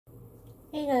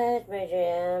Hey guys, my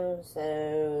jam.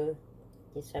 So,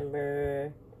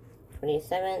 December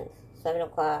 27th, 7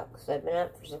 o'clock. So, I've been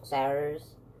up for 6 hours.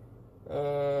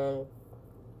 And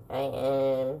I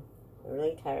am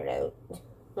really tired out,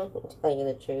 to tell you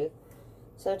the truth.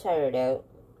 So tired out.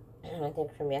 I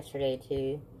think from yesterday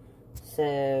too.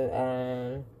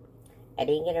 So, I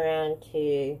didn't get around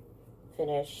to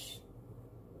finish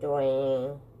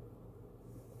doing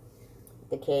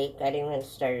the cake. I didn't even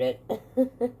start it.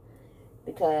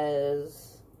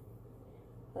 Because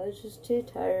I was just too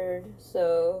tired.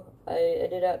 So I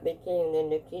ended up making the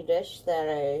gnocchi dish that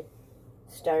I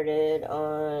started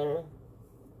on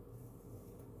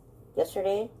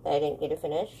yesterday that I didn't get to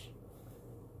finish.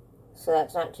 So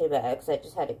that's not too bad because I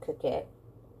just had to cook it.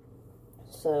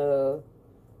 So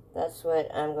that's what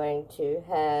I'm going to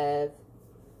have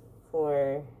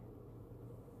for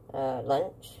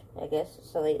lunch. I guess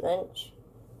it's a late lunch.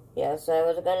 Yeah, so I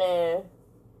was gonna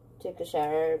take a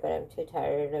shower, but I'm too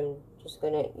tired. I'm just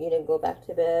gonna eat and go back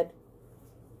to bed.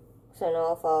 So I know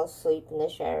I'll fall asleep in the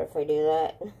shower if I do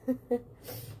that.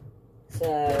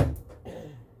 So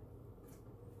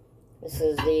this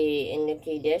is the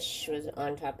gnocchi dish was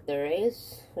on top of the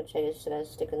rice, which I just gotta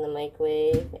stick in the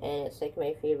microwave, and it's like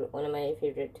my favorite, one of my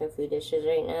favorite tofu dishes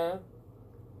right now.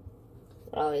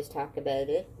 I always talk about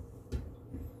it,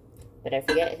 but I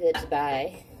forget who it's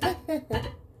by.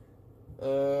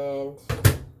 And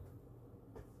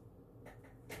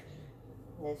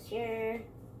this here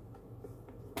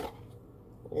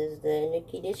is the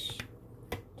gnocchi dish,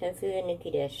 tofu and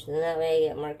gnocchi dish. And that way I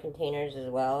get more containers as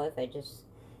well if I just,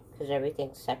 because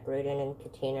everything's separated in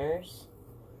containers.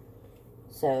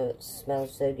 So it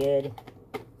smells so good.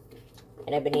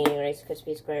 And I've been eating Rice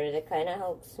Krispie Squares. It kind of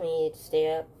helps me to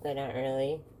stay up, but not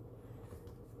really.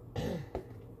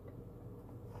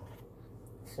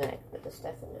 So I can put the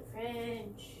stuff in the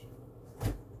fridge.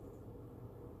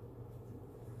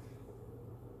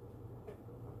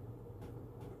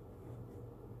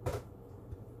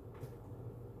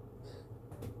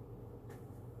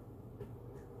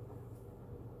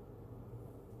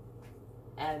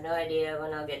 I have no idea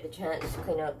when I'll get the chance to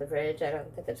clean out the fridge. I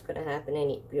don't think it's going to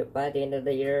happen by the end of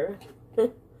the year.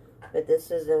 But this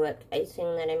is the whipped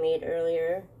icing that I made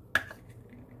earlier,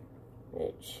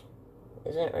 which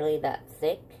isn't really that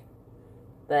thick.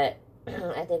 But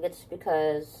I think it's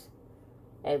because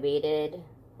I waited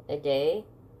a day.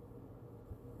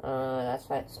 That's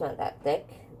why it's not that thick.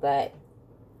 But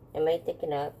it might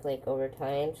thicken up like over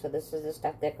time. So this is the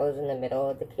stuff that goes in the middle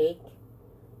of the cake,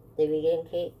 the vegan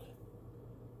cake.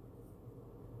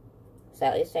 So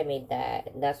at least I made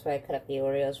that. And that's why I cut up the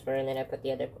Oreos for, and then I put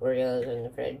the other Oreos in the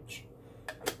fridge,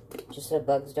 just so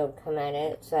bugs don't come at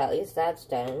it. So at least that's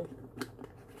done.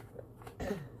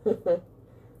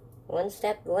 One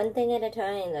thing at a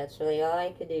time. That's really all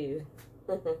I could do.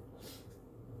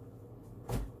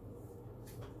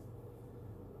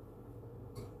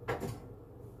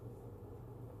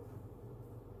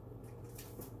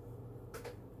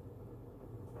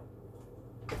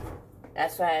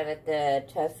 That's why I have the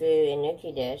tofu and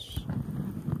gnocchi dish.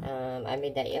 I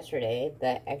made that yesterday,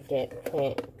 but I couldn't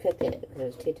cook it because I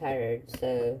was too tired.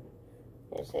 So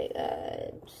it's like,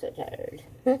 I'm so tired.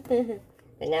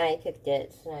 But now I cooked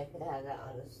it, so I could have that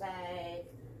on the side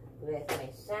with my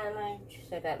sandwich.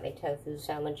 So I got my tofu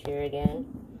sandwich here again.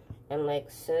 I'm like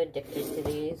so addicted to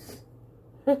these.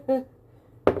 You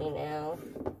know,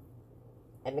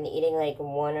 I've been eating like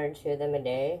 1 or 2 of them a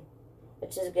day.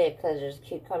 Which is good because there's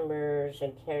cucumbers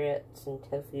and carrots, and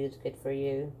tofu is good for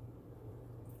you.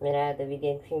 And I have the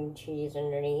vegan cream cheese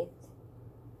underneath.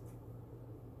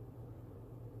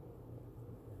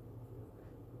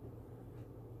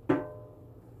 And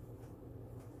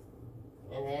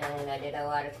then I did a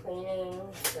lot of cleaning,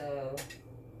 so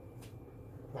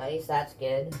at least that's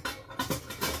good.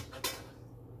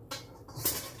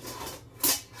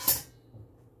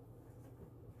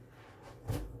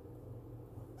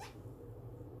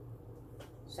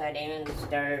 So I didn't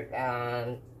start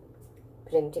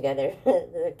putting together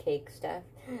the cake stuff.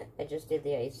 I just did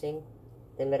the icing,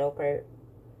 the middle part.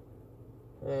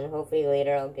 And hopefully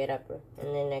later I'll get up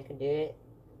and then I can do it.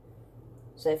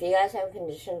 So if you guys have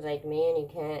conditions like me and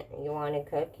you want to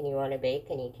cook and you want to bake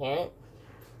and you can't,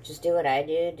 just do what I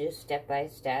do. Do step by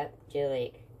step. Do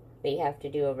like what you have to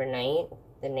do overnight,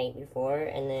 the night before,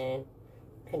 and then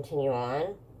continue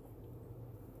on.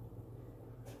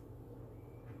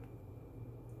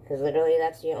 Because literally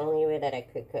that's the only way that I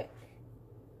could cook.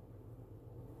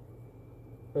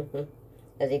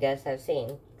 As you guys have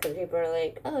seen. Because people are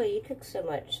like, oh, you cook so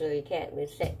much so you can't be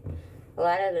sick. A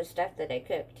lot of the stuff that I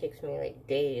cook takes me like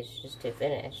days just to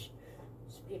finish.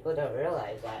 So people don't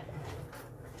realize that.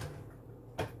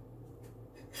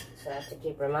 So I have to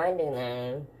keep reminding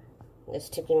them. It's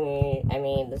taking me, I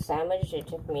mean, the sandwich, it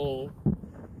took me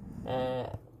 2-3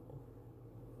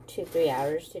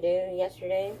 hours to do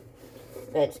yesterday.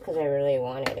 But it's because I really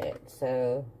wanted it.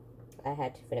 So I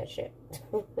had to finish it.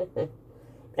 But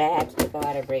I had to take a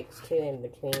lot of breaks too in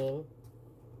between.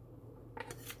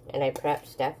 And I prepped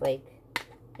stuff like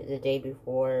the day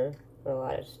before for a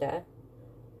lot of stuff.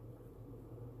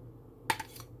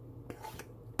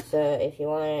 So if you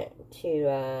want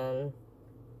to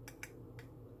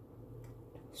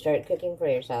start cooking for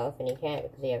yourself and you can't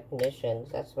because you have conditions,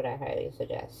 that's what I highly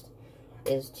suggest.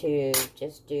 Is to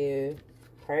just do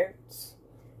parts.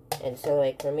 And so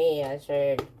like for me, I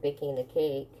started baking the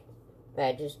cake. But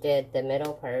I just did the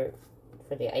middle part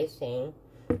for the icing.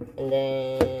 And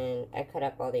then I cut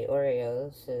up all the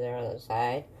Oreos so they're on the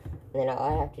side. And then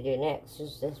all I have to do next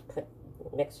is just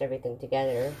mix everything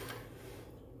together.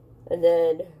 And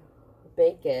then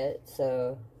bake it.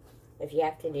 So if you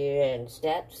have to do it in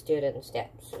steps, do it in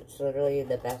steps. It's literally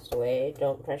the best way.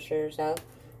 Don't pressure yourself.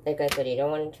 Like I said, you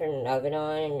don't want to turn an oven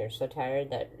on and you're so tired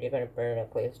that you're going to burn a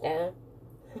place down.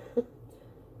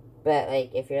 But,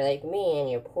 like, if you're like me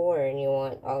and you're poor and you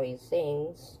want all these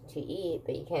things to eat,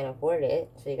 but you can't afford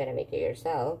it, so you gotta make it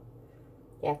yourself,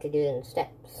 you have to do it in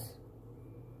steps.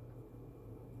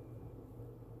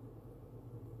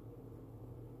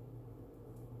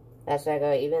 That's why I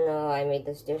go, even though I made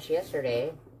this dish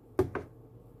yesterday,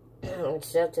 it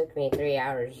still took me 3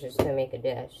 hours just to make a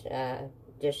dish.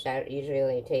 Dish that usually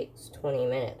only takes 20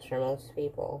 minutes for most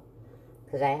people,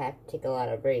 because I have to take a lot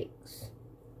of breaks.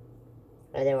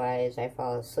 Otherwise, I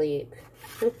fall asleep,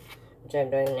 which I'm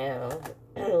doing now.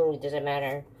 It doesn't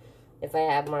matter if I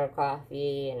have more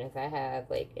coffee and if I have,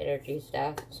 like, energy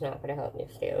stuff. It's not going to help me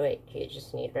stay awake. You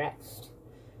just need rest.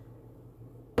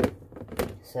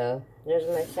 So, there's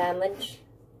my sandwich.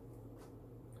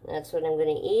 That's what I'm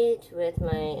going to eat with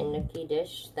my enoki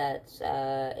dish that's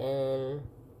in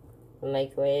the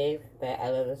microwave. But I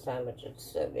love the sandwich. It's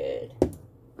so good.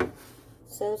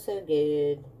 So, so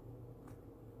good.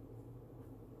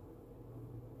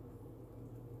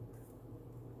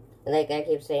 Like I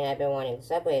keep saying, I've been wanting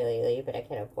Subway lately, but I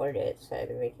can't afford it, so I've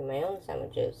been making my own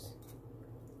sandwiches.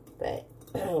 But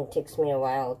it takes me a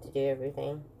while to do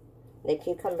everything. The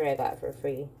cucumber I got for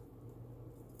free.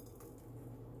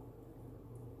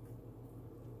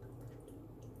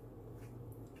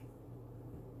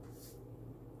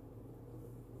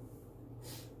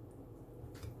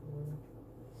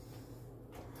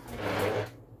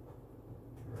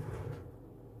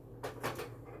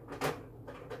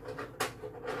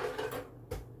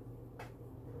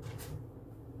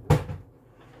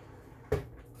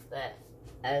 But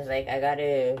I was like, I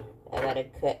gotta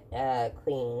cook,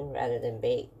 clean rather than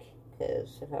bake,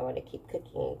 because if I want to keep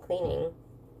cooking and cleaning,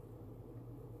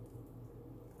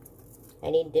 I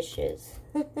need dishes.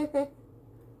 I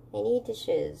need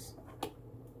dishes.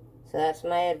 So that's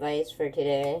my advice for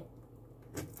today.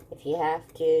 If you have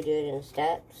to do it in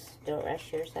steps, don't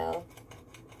rush yourself.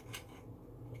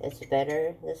 It's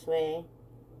better this way.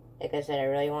 Like I said, I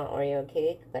really want Oreo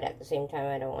cake, but at the same time,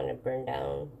 I don't want to burn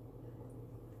down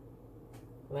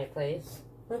my place.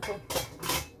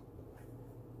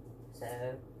 So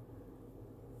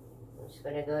I'm just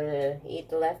gonna go to eat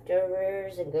the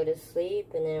leftovers and go to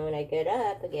sleep, and then when I get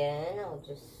up again, I'll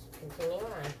just continue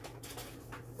on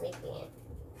making it.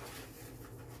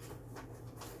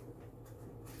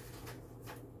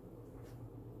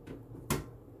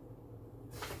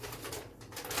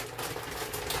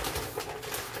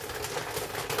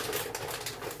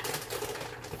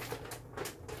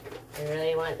 I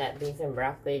really want that beef and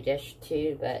broccoli dish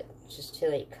too, but just to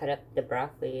like cut up the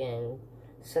broccoli and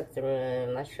soak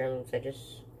the mushrooms, I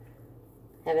just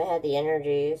haven't had the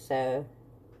energy. So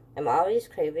I'm always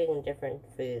craving different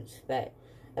foods, but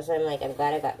that's why I'm like, I'm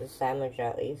glad I got the sandwich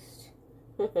at least.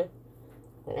 I'm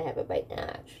gonna have a bite now,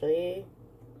 actually.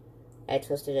 I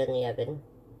toasted it in the oven.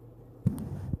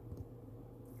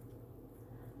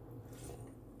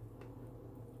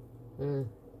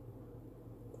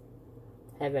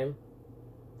 Heaven.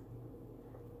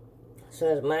 So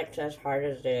as much as hard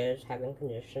as it is having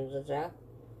conditions and stuff,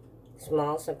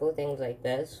 small simple things like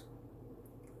this,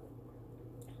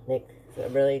 like a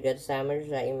really good sandwich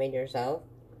that you made yourself,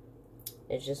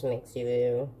 it just makes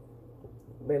you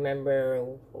remember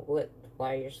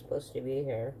why you're supposed to be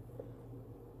here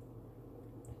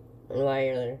and why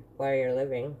you're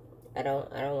living. I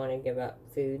don't want to give up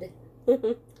food.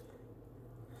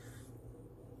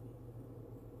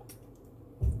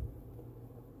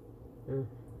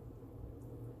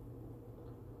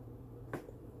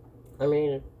 I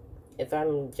mean, if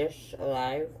I'm just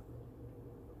alive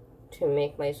to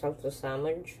make myself a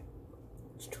sandwich,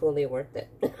 It's totally worth it.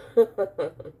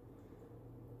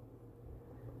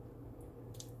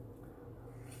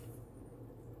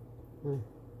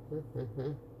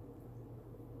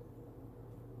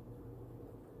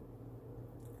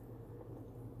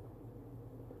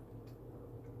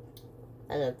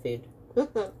 I love food.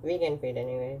 Vegan food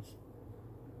anyways.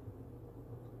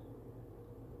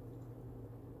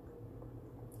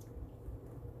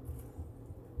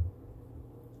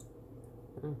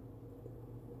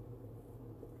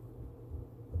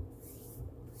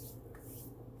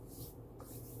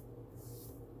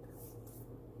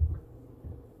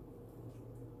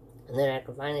 And then I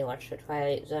can finally watch The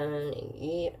Twilight Zone and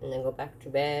eat and then go back to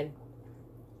bed.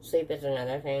 Sleep is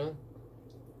another thing.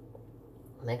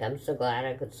 Like, I'm so glad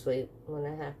I could sleep when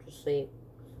I have to sleep.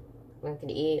 I could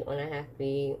eat when I have to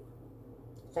eat.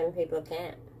 Some people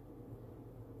can't.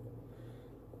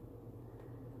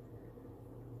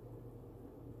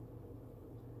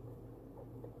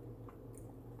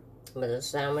 But the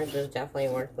sandwich is definitely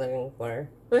worth living for.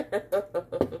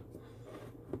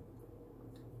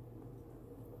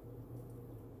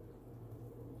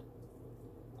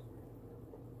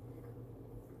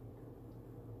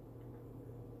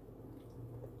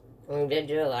 We did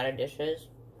do a lot of dishes,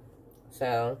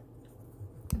 so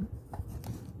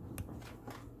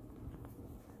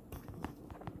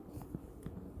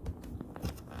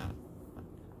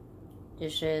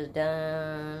dishes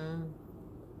done.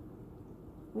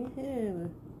 Woohoo!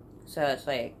 So it's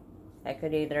like I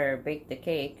could either bake the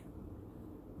cake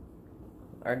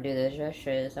or do the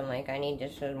dishes. I'm like, I need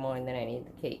dishes more than I need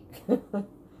the cake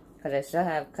because I still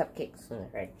have cupcakes in the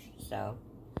fridge. So.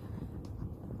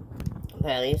 But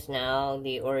at least now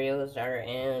the Oreos are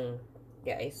in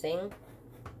the icing.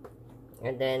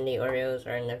 And then the Oreos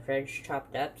are in the fridge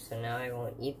chopped up, so now I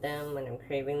won't eat them when I'm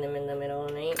craving them in the middle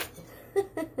of the night.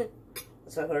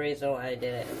 That's the whole reason why I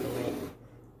did it. I'm like,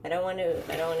 I don't want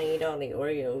to eat all the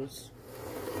Oreos.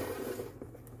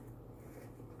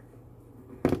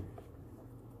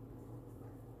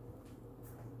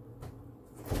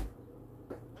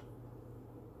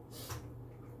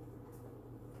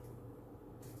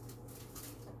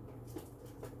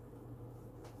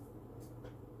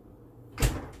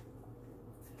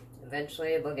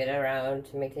 Eventually we'll get around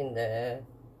to making the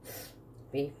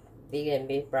vegan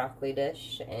beef broccoli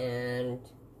dish and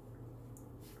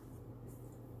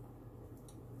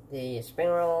the spring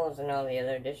rolls and all the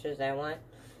other dishes I want.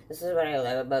 This is what I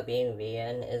love about being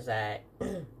vegan, is that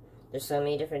there's so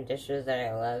many different dishes that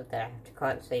I love that I have to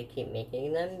constantly keep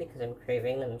making them because I'm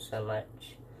craving them so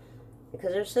much.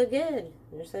 Because they're so good.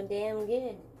 They're so damn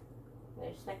good.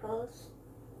 There's Speckles.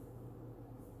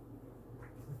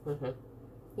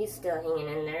 He's still hanging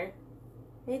in there.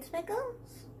 Hey,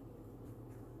 Speckles.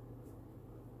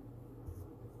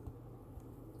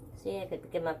 See, I could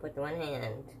pick him up with one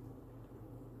hand.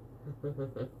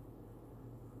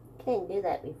 Couldn't do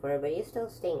that before, but you still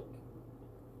stink.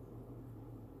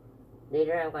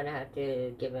 Later I'm gonna have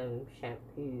to give him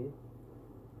shampoo.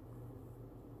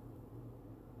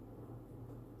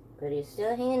 But he's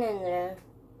still hanging in there.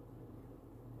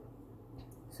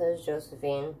 So is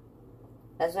Josephine.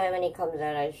 That's why when he comes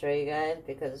out I show you guys,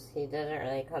 because he doesn't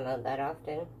really come out that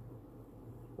often.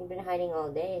 He's been hiding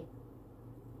all day.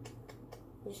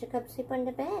 You should come sleep on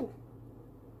the bed.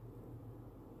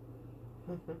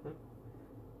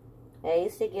 I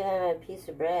used to give him a piece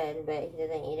of bread, but he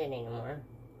doesn't eat it anymore.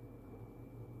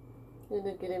 And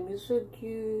look at him, he's so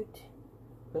cute.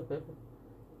 But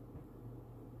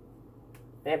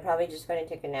I'm probably just going to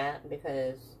take a nap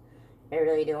because I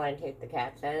really do want to take the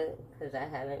cats out because I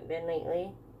haven't been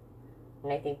lately.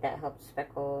 And I think that helps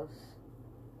Speckles.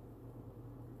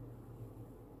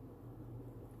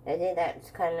 I think that's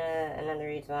kind of another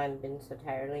reason why I've been so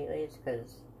tired lately, is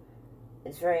because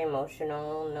it's very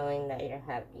emotional knowing that you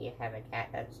have a cat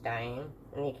that's dying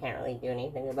and you can't really do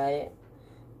anything about it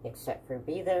except for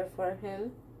be there for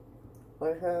him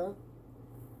or her.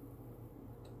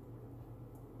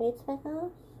 Right,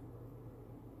 Speckles?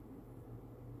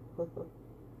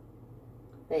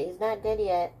 But he's not dead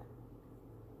yet.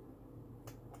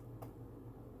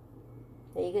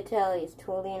 But you could tell he's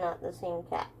totally not the same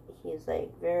cat. He's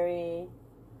like very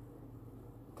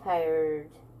tired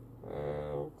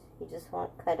and he just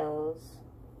wants cuddles.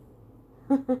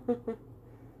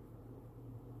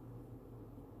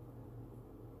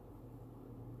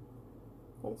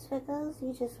 Hey, Speckles,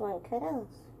 you just want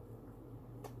cuddles.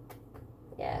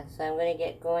 Yeah, so I'm gonna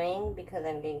get going because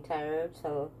I'm getting tired,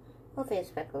 so hopefully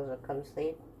Speckles will come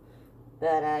sleep.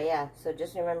 But yeah, so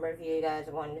just remember, if you guys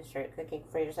want to start cooking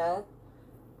for yourself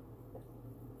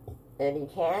and you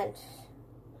can't,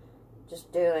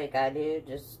 just do like I do.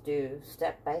 Just do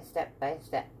step by step by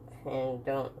step. And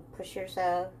don't push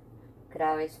yourself. Could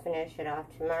always finish it off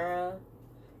tomorrow.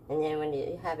 And then when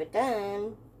you have it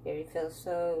done, you feel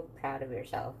so proud of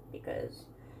yourself because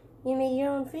you made your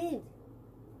own food.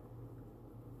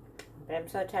 But I'm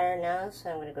so tired now,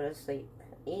 so I'm going to go to sleep.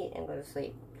 Eat and go to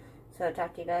sleep. So I'll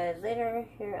talk to you guys later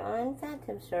here on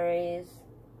Phantom Stories.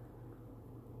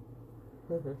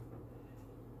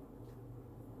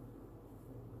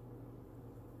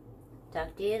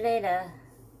 Talk to you later.